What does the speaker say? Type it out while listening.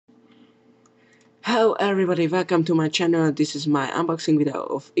Hello everybody, welcome to my channel. This is my unboxing video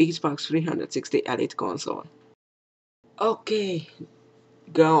of Xbox 360 Elite console. Okay,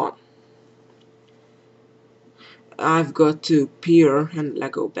 go on. I've got two Pier and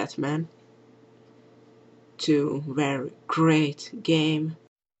Lego Batman. Two very great game.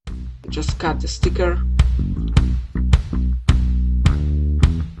 Just cut the sticker.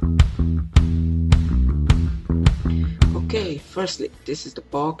 Okay, firstly, this is the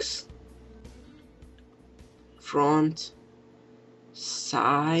box. Front,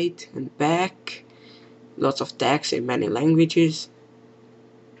 side and back. Lots of text in many languages.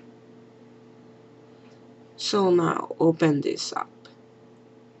 So now open this up.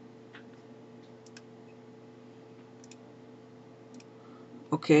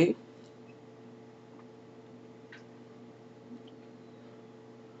 Okay.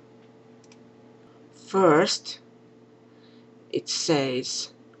 First, it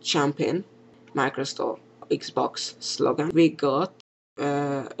says champion, Microsoft Xbox slogan. We got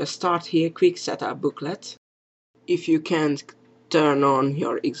a start here quick setup booklet. If you can't turn on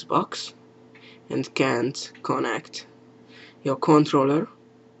your Xbox and can't connect your controller.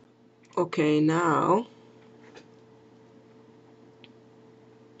 Okay, now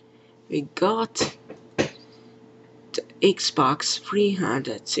we got the Xbox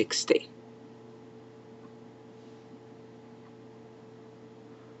 360.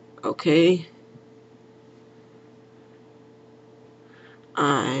 Okay,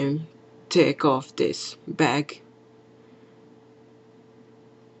 I'm take off this bag.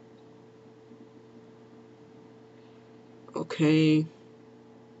 Okay,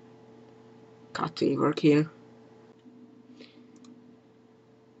 cutting work here.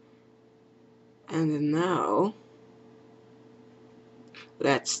 And now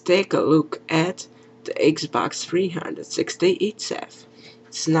let's take a look at the Xbox 360 itself.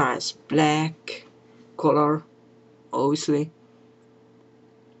 It's nice black color, obviously.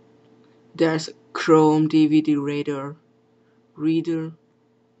 There's a chrome DVD reader.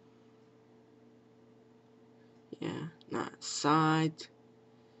 Yeah, nice side,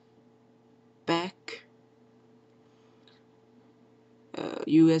 back,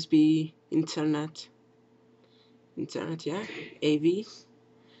 USB, internet, yeah, AV,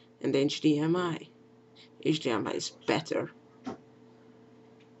 and HDMI. HDMI is better.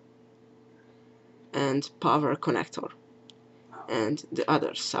 And power connector. And the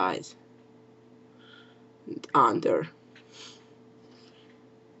other side. And under.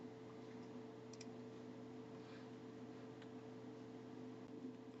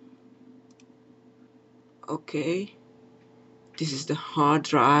 Okay. This is the hard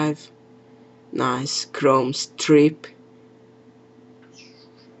drive. Nice chrome strip.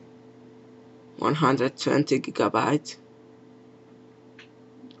 120 gigabyte.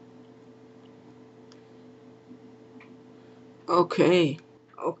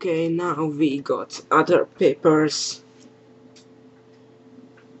 Okay, now we got other papers.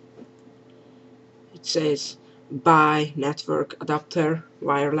 It says buy network adapter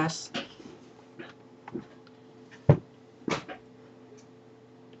wireless.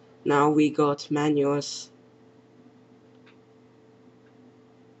 Now we got manuals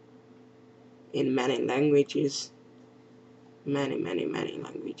in many languages. Many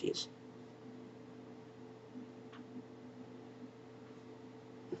languages.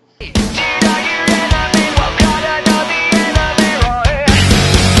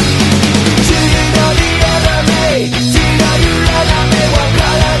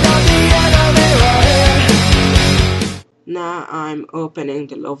 Now I'm opening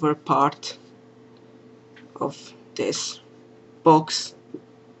the lower part of this box.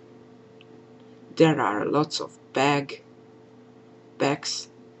 There are lots of bags.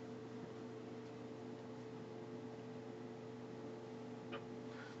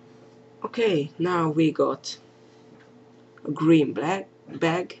 Okay, now we got a green black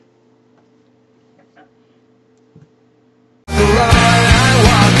bag.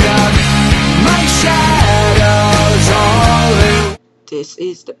 This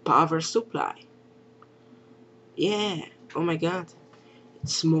is the power supply. Yeah, oh my god,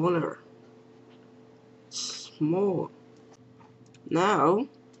 it's smaller. It's small. Now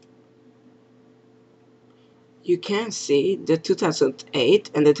you can see the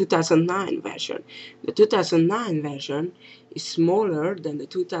 2008 and the 2009 version. The 2009 version is smaller than the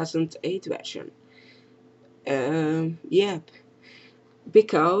 2008 version. Yep,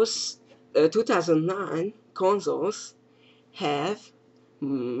 because 2009 consoles have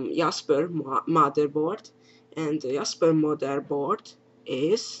Jasper motherboard, and the Jasper motherboard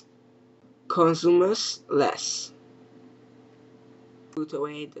is consumes less. Put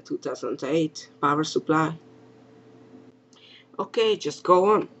away the 2008 power supply. Okay, just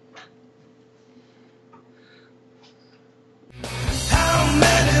go on. How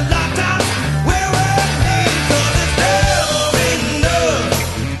many lifetimes will we need? 'Cause it's never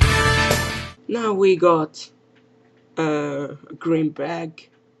enough. Now we got a green bag.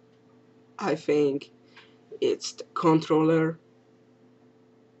 I think it's the controller.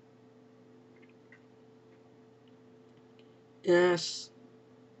 Yes,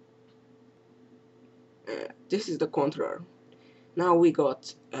 this is the controller. Now we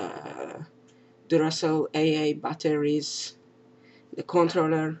got Duracell AA batteries. The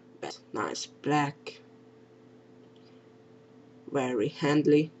controller, nice black, very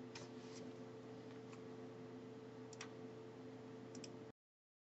handy.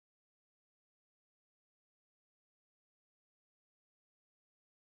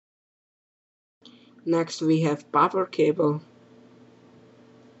 Next we have power cable.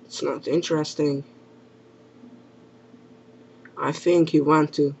 It's not interesting. I think you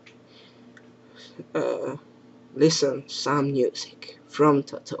want to listen some music from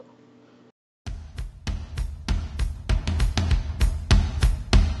Toto.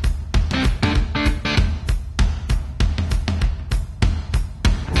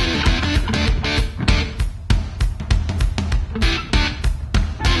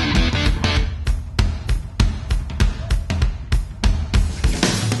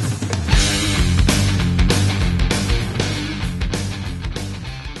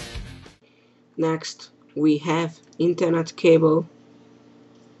 Next we have internet cable.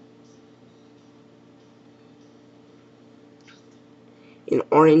 In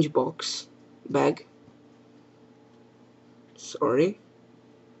orange box bag. Sorry.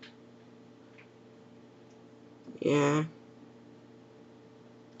 Yeah,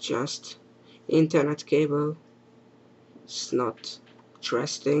 just internet cable. It's not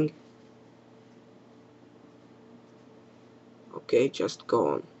interesting. Okay, just go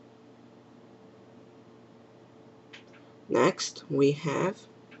on. Next we have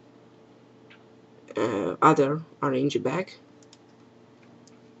other orange bag.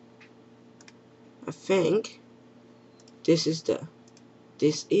 I think this is the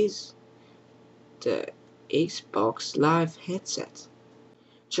Xbox Live headset.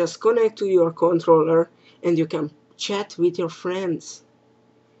 Just connect to your controller and you can chat with your friends.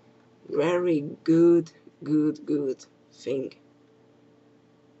 Very good thing.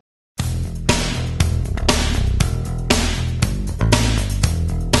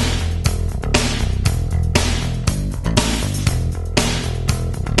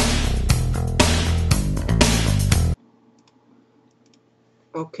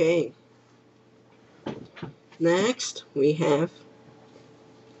 Okay. Next we have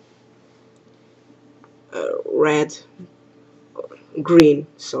a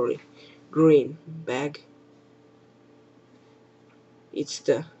green bag. It's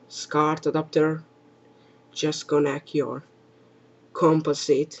the SCART adapter. Just connect your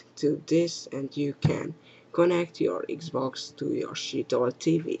composite to this and you can connect your Xbox to your sheet or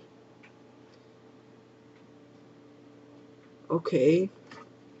TV. Okay.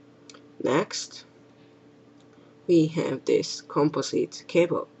 Next we have this composite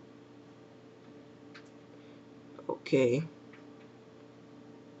cable. Okay.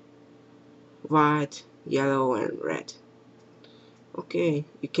 White, yellow and red. Okay,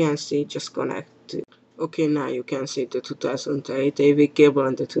 you can see, just connect to. Okay, now you can see the 2008 AV cable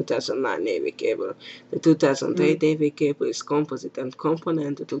and the 2009 AV cable. The 2008 AV cable is composite and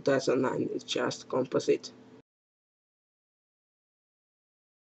component, the 2009 is just composite.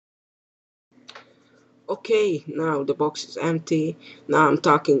 Okay, now the box is empty. Now I'm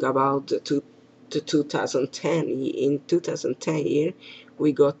talking about the 2010. In 2010 year,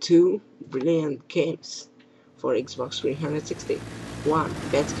 we got two brilliant games for Xbox 360. One,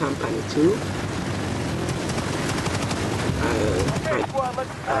 Bad Company 2.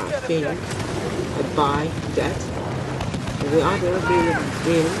 I think I buy that. And the other brilliant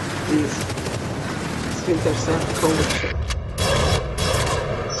game is Splinter Cell Conviction.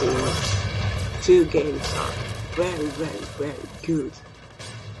 These two games are very good.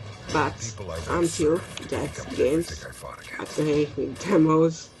 But until that games, I play with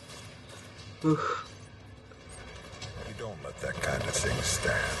demos. Oof. You don't let that kind of thing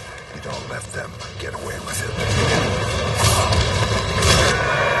stand. You don't let them get away with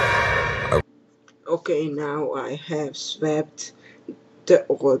it. Okay, now I have swapped the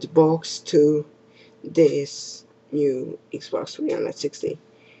old box to this new Xbox 360.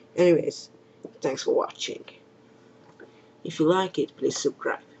 Anyways, thanks for watching. If you like it, please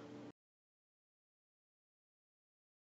subscribe.